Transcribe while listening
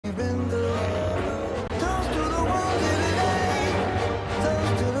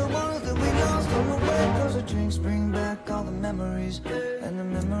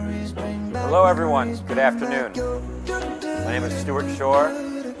Hello everyone, good afternoon. My name is Stuart Shore,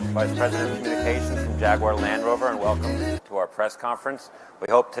 Vice President of Communications from Jaguar Land Rover, and welcome to our press conference.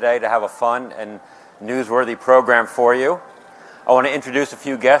 We hope today to have a fun and newsworthy program for you. I want to introduce a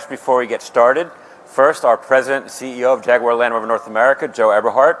few guests before we get started. First, our President and CEO of Jaguar Land Rover North America, Joe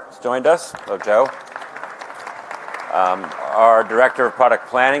Eberhardt, has joined us. Hello, Joe. Our Director of Product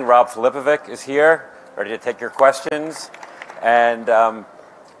Planning, Rob Filipovic, is here, ready to take your questions. And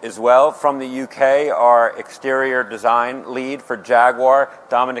as well, from the UK, our exterior design lead for Jaguar,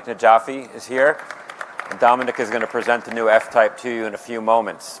 Dominic Najafi, is here. And Dominic is going to present the new F-Type to you in a few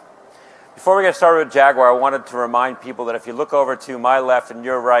moments. Before we get started with Jaguar, I wanted to remind people that if you look over to my left and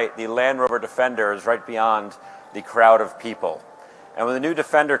your right, the Land Rover Defender is right beyond the crowd of people. And with the new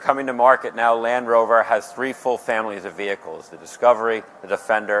Defender coming to market now, Land Rover has three full families of vehicles: the Discovery, the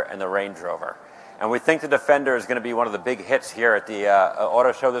Defender, and the Range Rover. And we think the Defender is going to be one of the big hits here at the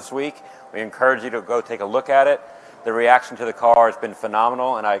auto show this week. We encourage you to go take a look at it. The reaction to the car has been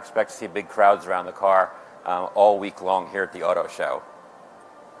phenomenal, and I expect to see big crowds around the car all week long here at the auto show.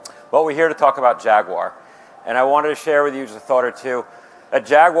 But we're here to talk about Jaguar. And I wanted to share with you just a thought or two that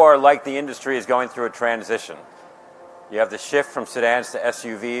Jaguar, like the industry, is going through a transition. You have the shift from sedans to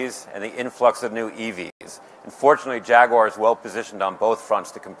SUVs and the influx of new EVs. And fortunately, Jaguar is well positioned on both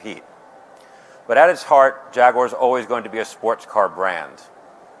fronts to compete. But at its heart, Jaguar is always going to be a sports car brand.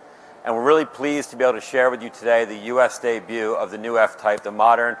 And we're really pleased to be able to share with you today the US debut of the new F-Type, the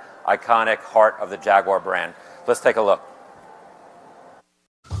modern, iconic heart of the Jaguar brand. Let's take a look.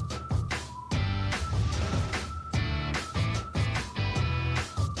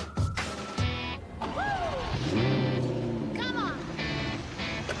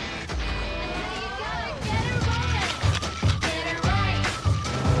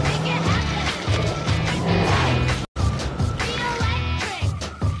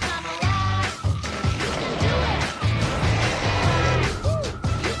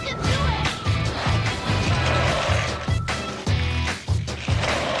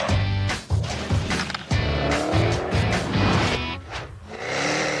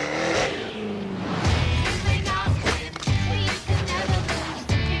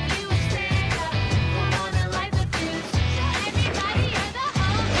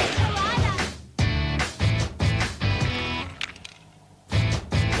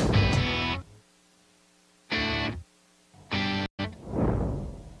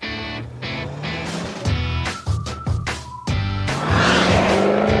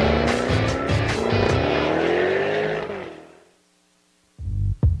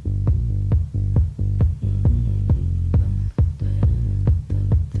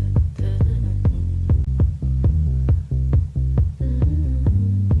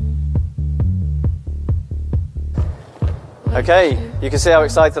 Okay, you can see how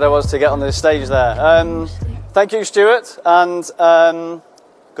excited I was to get on the stage there. Thank you, Stuart, and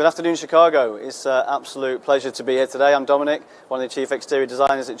good afternoon, Chicago. It's an absolute pleasure to be here today. I'm Dominic, one of the chief exterior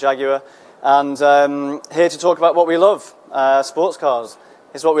designers at Jaguar, and here to talk about what we love, sports cars.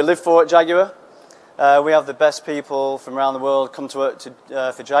 It's what we live for at Jaguar. We have the best people from around the world come to work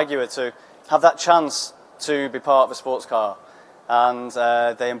for Jaguar to have that chance to be part of a sports car, and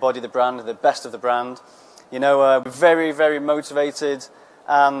they embody the brand, the best of the brand. You know, we're very, very motivated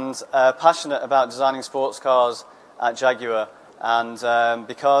and passionate about designing sports cars at Jaguar, and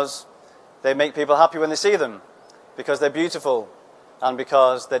because they make people happy when they see them, because they're beautiful, and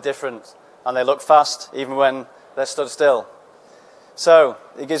because they're different, and they look fast even when they're stood still. So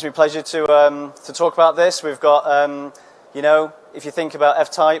it gives me pleasure to talk about this. We've got, you know, if you think about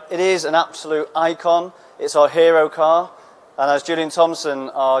F-Type, it is an absolute icon. It's our hero car, and as Julian Thompson,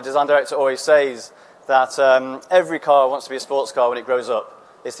 our design director, always says, that every car wants to be a sports car when it grows up.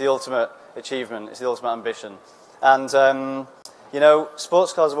 It's the ultimate achievement. It's the ultimate ambition. And, you know,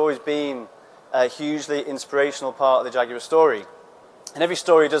 sports cars have always been a hugely inspirational part of the Jaguar story. And every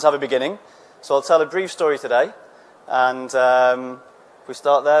story does have a beginning. So I'll tell a brief story today. And if we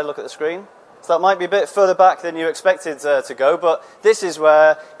start there, look at the screen. So that might be a bit further back than you expected to go. But this is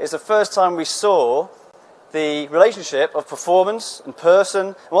where it's the first time we saw the relationship of performance and person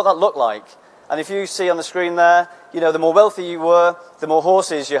and what that looked like. And if you see on the screen there, you know, the more wealthy you were, the more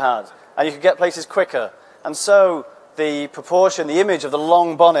horses you had, and you could get places quicker. And so the proportion, the image of the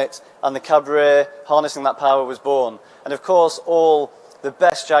long bonnet and the cabriolet harnessing that power was born. And of course, all the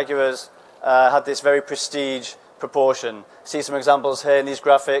best Jaguars had this very prestige proportion. See some examples here in these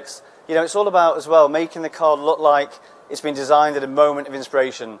graphics. You know, it's all about, as well, making the car look like it's been designed at a moment of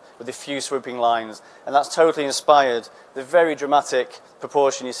inspiration with a few swooping lines. And that's totally inspired the very dramatic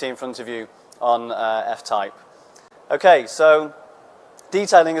proportion you see in front of you on F-Type. Okay, so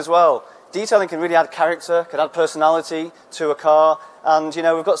Detailing as well. Detailing can really add character, can add personality to a car. And, you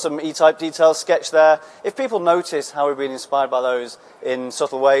know, we've got some E-Type details sketched there. If people notice how we've been inspired by those in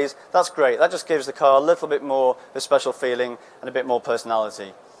subtle ways, that's great. That just gives the car a little bit more of a special feeling and a bit more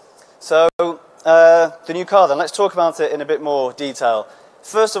personality. So, the new car then, let's talk about it in a bit more detail.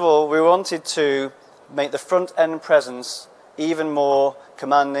 First of all, we wanted to make the front end presence even more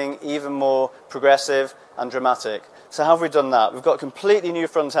commanding, even more progressive and dramatic. So how have we done that? We've got a completely new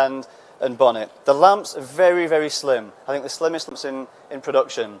front end and bonnet. The lamps are very, very slim. I think the slimmest lamps in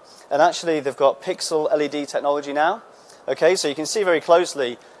production. And actually, they've got pixel LED technology now. Okay, so you can see very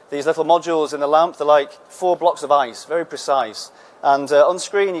closely these little modules in the lamp. They're like 4 blocks of ice, very precise. And on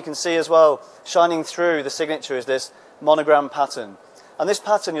screen, you can see as well, shining through the signature is this monogram pattern. And this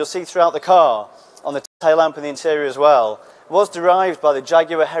pattern you'll see throughout the car, on the tail lamp and the interior as well, was derived by the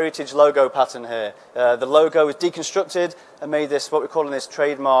Jaguar Heritage logo pattern here. The logo was deconstructed and made this, what we're calling this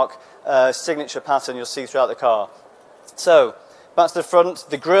trademark signature pattern you'll see throughout the car. So, back to the front,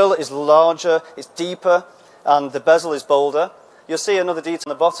 the grille is larger, it's deeper, and the bezel is bolder. You'll see another detail on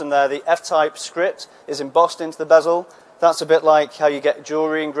the bottom there, the F-Type script is embossed into the bezel. That's a bit like how you get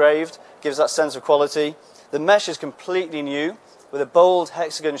jewellery engraved, gives that sense of quality. The mesh is completely new, with a bold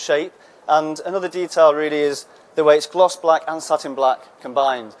hexagon shape, and another detail really is the way it's gloss black and satin black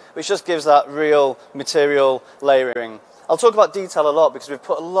combined, which just gives that real material layering. I'll talk about detail a lot because we've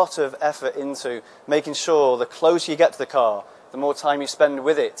put a lot of effort into making sure the closer you get to the car, the more time you spend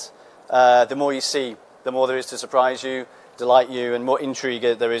with it, the more you see, the more there is to surprise you, delight you, and more intrigue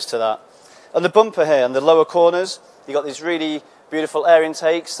there is to that. And the bumper here and the lower corners, you've got these really beautiful air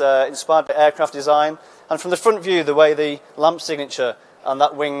intakes inspired by aircraft design. And from the front view, the way the lamp signature and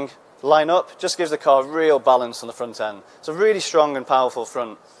that wing line up just gives the car real balance on the front end. It's a really strong and powerful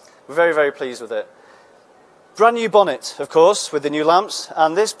front. We're very, very pleased with it. Brand new bonnet, of course, with the new lamps,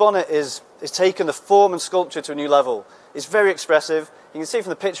 and this bonnet is taken the form and sculpture to a new level. It's very expressive. You can see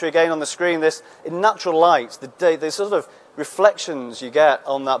from the picture again on the screen, this in natural light, the sort of reflections you get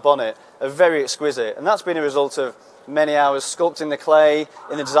on that bonnet are very exquisite, and that's been a result of many hours sculpting the clay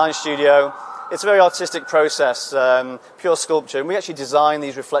in the design studio. It's a very artistic process, pure sculpture, and we actually design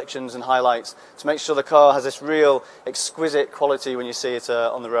these reflections and highlights to make sure the car has this real exquisite quality when you see it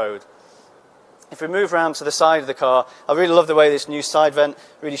on the road. If we move around to the side of the car, I really love the way this new side vent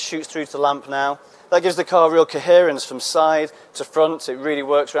really shoots through to the lamp now. That gives the car real coherence from side to front. It really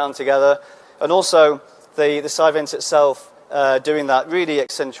works around together. And also, the side vent itself doing that really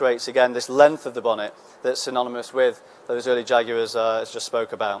accentuates, again, this length of the bonnet that's synonymous with those early Jaguars I just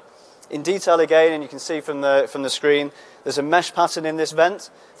spoke about. In detail again, and you can see from the screen, there's a mesh pattern in this vent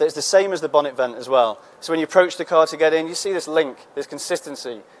that's the same as the bonnet vent as well. So when you approach the car to get in, you see this link, this consistency.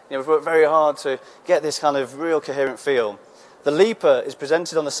 You know, we've worked very hard to get this kind of real coherent feel. The leaper is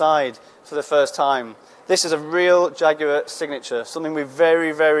presented on the side for the first time. This is a real Jaguar signature, something we're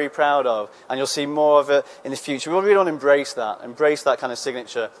very, very proud of, and you'll see more of it in the future. We really want to embrace that kind of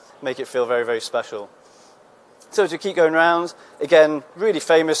signature, make it feel very, very special. So as we keep going round, again, really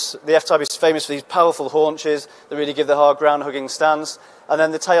famous, the F-Type is famous for these powerful haunches that really give the hard ground-hugging stance. And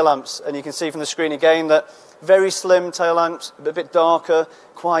then the tail lamps, and you can see from the screen again that very slim tail lamps, a bit darker,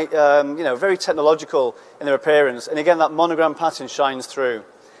 quite, very technological in their appearance. And again, that monogram pattern shines through.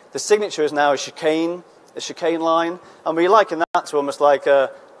 The signature is now a chicane line, and we liken that to almost like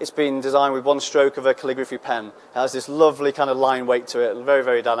it's been designed with one stroke of a calligraphy pen. It has this lovely kind of line weight to it, very,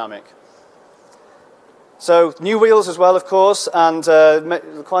 very dynamic. So new wheels as well, of course, and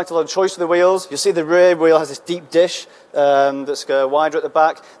quite a lot of choice of the wheels. You see the rear wheel has this deep dish that's wider at the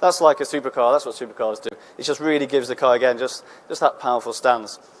back. That's like a supercar. That's what supercars do. It just really gives the car, again, just that powerful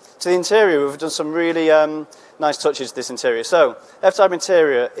stance. To the interior, we've done some really nice touches to this interior. So F-Type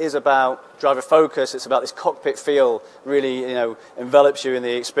interior is about driver focus. It's about this cockpit feel, really, envelops you in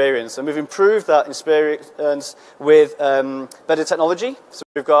the experience. And we've improved that experience with better technology. So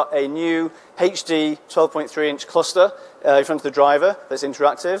we've got a new HD 12.3-inch cluster in front of the driver that's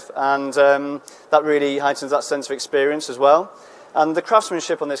interactive, and that really heightens that sense of experience as well. And the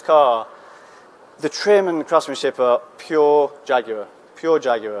craftsmanship on this car, the trim and the craftsmanship are pure Jaguar. Pure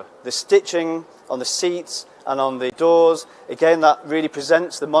Jaguar. The stitching on the seats and on the doors, again, that really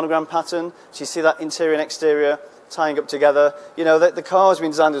presents the monogram pattern. So you see that interior and exterior tying up together. You know, the car has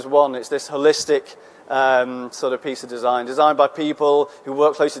been designed as one. It's this holistic sort of piece of design, designed by people who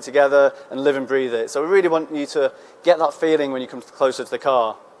work closely together and live and breathe it. So we really want you to get that feeling when you come closer to the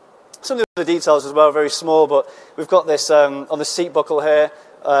car. Some of the details as well, very small, but we've got this on the seat buckle here,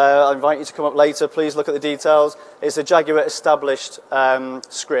 I invite you to come up later. Please look at the details. It's a Jaguar established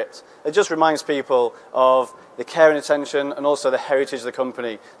script. It just reminds people of the care and attention and also the heritage of the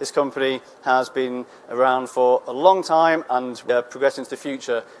company. This company has been around for a long time and progressing into the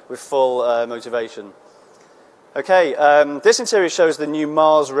future with full motivation. Okay, this interior shows the new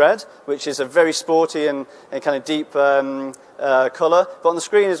Mars Red, which is a very sporty and kind of deep colour. But on the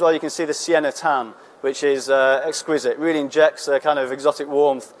screen as well, you can see the Sienna Tan, which is exquisite. It really injects a kind of exotic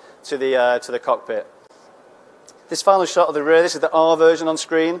warmth to the cockpit. This final shot of the rear, this is the R version on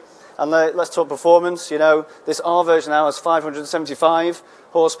screen. And let's talk performance. You know, this R version now has 575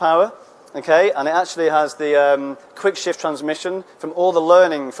 horsepower. Okay, and it actually has the quick shift transmission from all the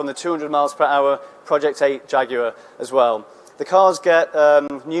learning from the 200 miles per hour Project 8 Jaguar as well. The cars get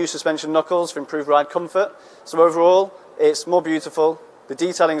new suspension knuckles for improved ride comfort. So overall, it's more beautiful, the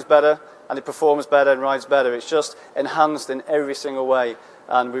detailing is better, and it performs better and rides better. It's just enhanced in every single way,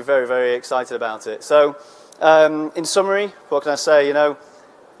 and we're very, very excited about it. So, in summary, what can I say? You know,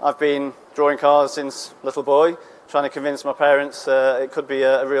 I've been drawing cars since little boy, trying to convince my parents it could be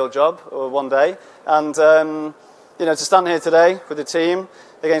a real job one day. And, you know, to stand here today with the team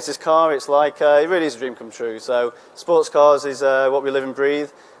against this car, it's like, it really is a dream come true. So sports cars is what we live and breathe.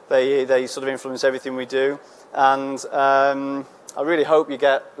 They sort of influence everything we do. And I really hope you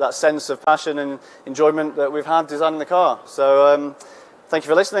get that sense of passion and enjoyment that we've had designing the car. So thank you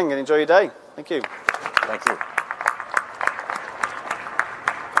for listening and enjoy your day. Thank you. Thank you.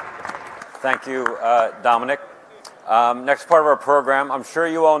 Thank you, Dominic. Next part of our program, I'm sure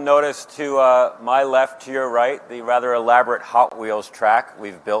you all noticed to my left, to your right, the rather elaborate Hot Wheels track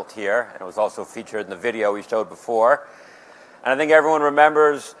we've built here. And it was also featured in the video we showed before. And I think everyone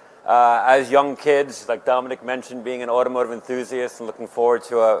remembers, as young kids, like Dominic mentioned, being an automotive enthusiast and looking forward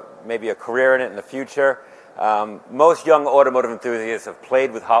to maybe a career in it in the future. Most young automotive enthusiasts have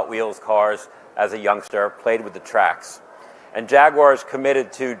played with Hot Wheels cars as a youngster, played with the tracks. And Jaguar is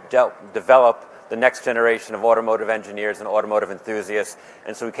committed to develop the next generation of automotive engineers and automotive enthusiasts.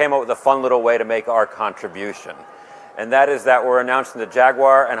 And so we came up with a fun little way to make our contribution. And that is that we're announcing the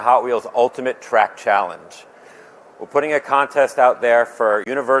Jaguar and Hot Wheels Ultimate Track Challenge. We're putting a contest out there for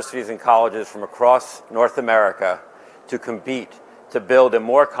universities and colleges from across North America to compete to build a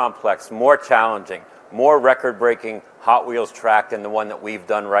more complex, more challenging, more record-breaking Hot Wheels track than the one that we've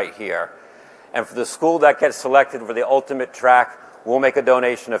done right here. And for the school that gets selected for the ultimate track, we'll make a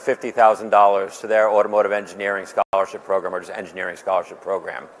donation of $50,000 to their automotive engineering scholarship program, or just engineering scholarship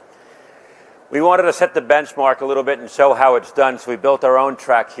program. We wanted to set the benchmark a little bit and show how it's done, so we built our own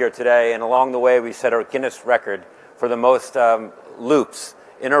track here today, and along the way we set our Guinness record for the most loops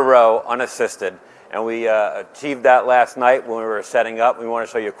in a row unassisted. And we achieved that last night when we were setting up. We want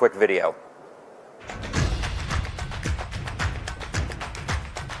to show you a quick video.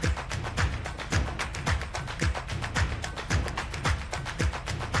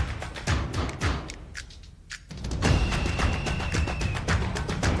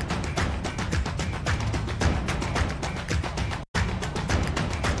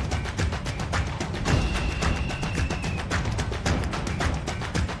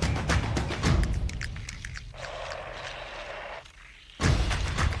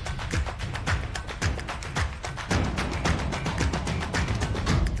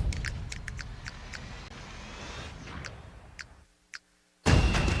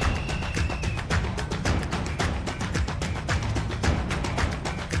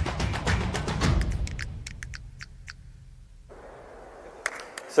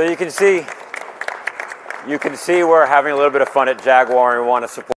 So you can see we're having a little bit of fun at Jaguar, and we want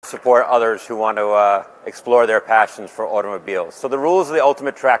to support others who want to explore their passions for automobiles. So the rules of the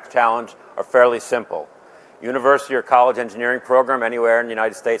Ultimate Track Challenge are fairly simple. University or college engineering program anywhere in the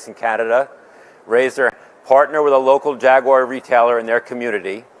United States and Canada, partner with a local Jaguar retailer in their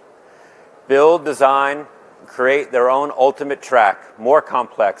community, build, design, create their own ultimate track, more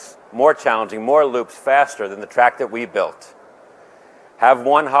complex, more challenging, more loops, faster than the track that we built. Have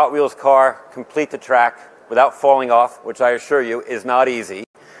one Hot Wheels car complete the track without falling off, which I assure you is not easy.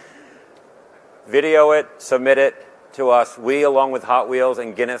 Video it, submit it to us. We, along with Hot Wheels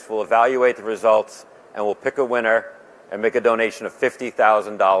and Guinness, will evaluate the results and we'll pick a winner and make a donation of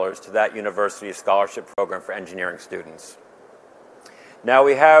 $50,000 to that university scholarship program for engineering students. Now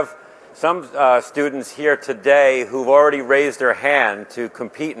we have some students here today who've already raised their hand to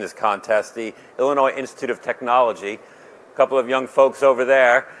compete in this contest. The Illinois Institute of Technology, a couple of young folks over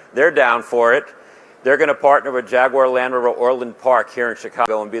there, they're down for it. They're going to partner with Jaguar Land Rover Orland Park here in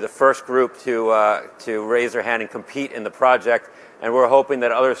Chicago and be the first group to raise their hand and compete in the project. And we're hoping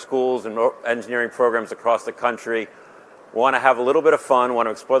that other schools and engineering programs across the country want to have a little bit of fun, want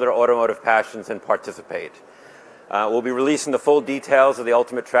to explore their automotive passions, and participate. We'll be releasing the full details of the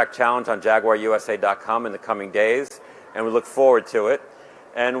Ultimate Track Challenge on JaguarUSA.com in the coming days, and we look forward to it.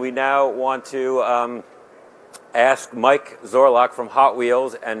 And we now want to ask Mike Zorlock from Hot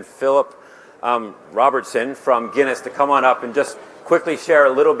Wheels and Philip Robertson from Guinness to come on up and just quickly share a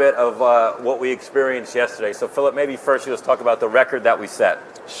little bit of what we experienced yesterday. So Philip, maybe first you just talk about the record that we set.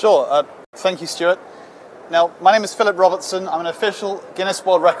 Sure. Thank you, Stuart. Now, my name is Philip Robertson. I'm an official Guinness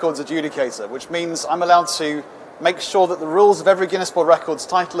World Records adjudicator, which means I'm allowed to make sure that the rules of every Guinness World Records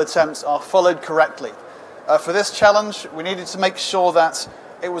title attempt are followed correctly. For this challenge, we needed to make sure that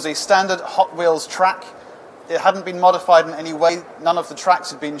it was a standard Hot Wheels track. It hadn't been modified in any way. None of the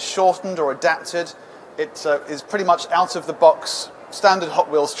tracks had been shortened or adapted. It is pretty much out of the box standard Hot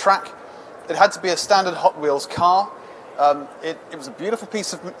Wheels track. It had to be a standard Hot Wheels car. It was a beautiful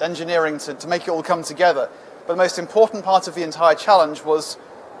piece of engineering to make it all come together. But the most important part of the entire challenge was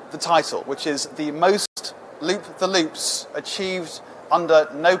the title, which is the most loop the loops achieved under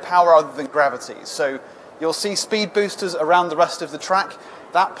no power other than gravity. So you'll see speed boosters around the rest of the track.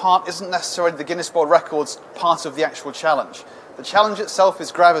 That part isn't necessarily the Guinness World Records part of the actual challenge. The challenge itself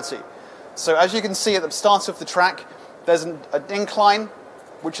is gravity. So as you can see at the start of the track, there's an incline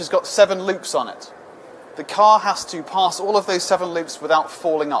which has got 7 loops on it. The car has to pass all of those 7 loops without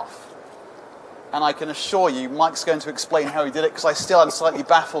falling off. And I can assure you, Mike's going to explain how he did it, because I still am slightly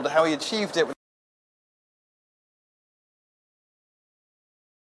baffled at how he achieved it.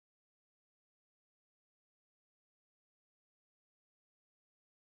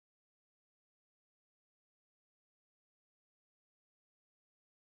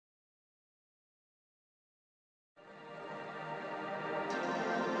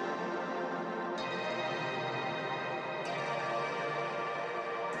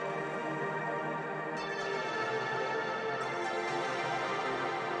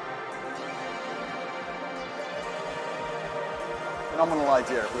 Phenomenal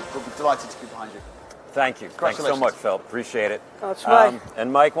idea. We'll be delighted to be behind you. Thank you. Thanks so much, Phil. Appreciate it. That's right.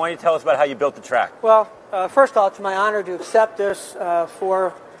 And Mike, why don't you tell us about how you built the track? Well, first of all, it's my honor to accept this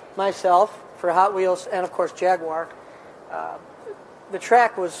for myself, for Hot Wheels, and of course Jaguar. The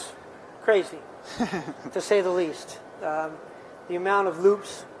track was crazy, to say the least. The amount of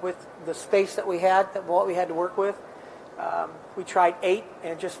loops with the space that we had, what we had to work with. We tried 8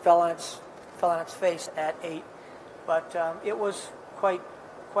 and it just fell on its face at 8. But it was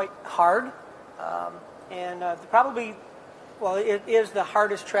quite hard, and probably, well, it is the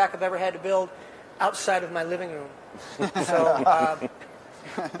hardest track I've ever had to build outside of my living room. So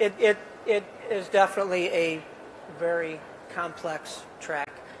it is definitely a very complex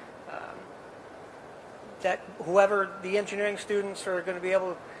track. That whoever the engineering students are going to be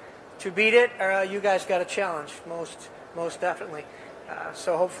able to beat it, you guys got a challenge, most definitely.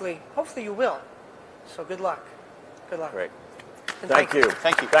 So hopefully you will. So good luck. Good luck. Great. Thank you.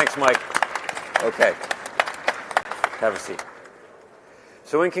 Thank you. Thanks, Mike. Okay. Have a seat.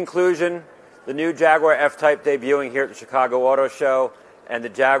 So in conclusion, the new Jaguar F-Type debuting here at the Chicago Auto Show and the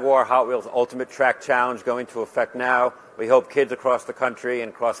Jaguar Hot Wheels Ultimate Track Challenge going into effect now. We hope kids across the country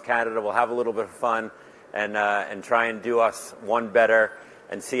and across Canada will have a little bit of fun and try and do us one better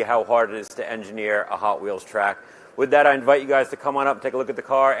and see how hard it is to engineer a Hot Wheels track. With that, I invite you guys to come on up, take a look at the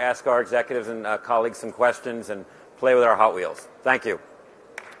car, ask our executives and colleagues some questions, and play with our Hot Wheels. Thank you.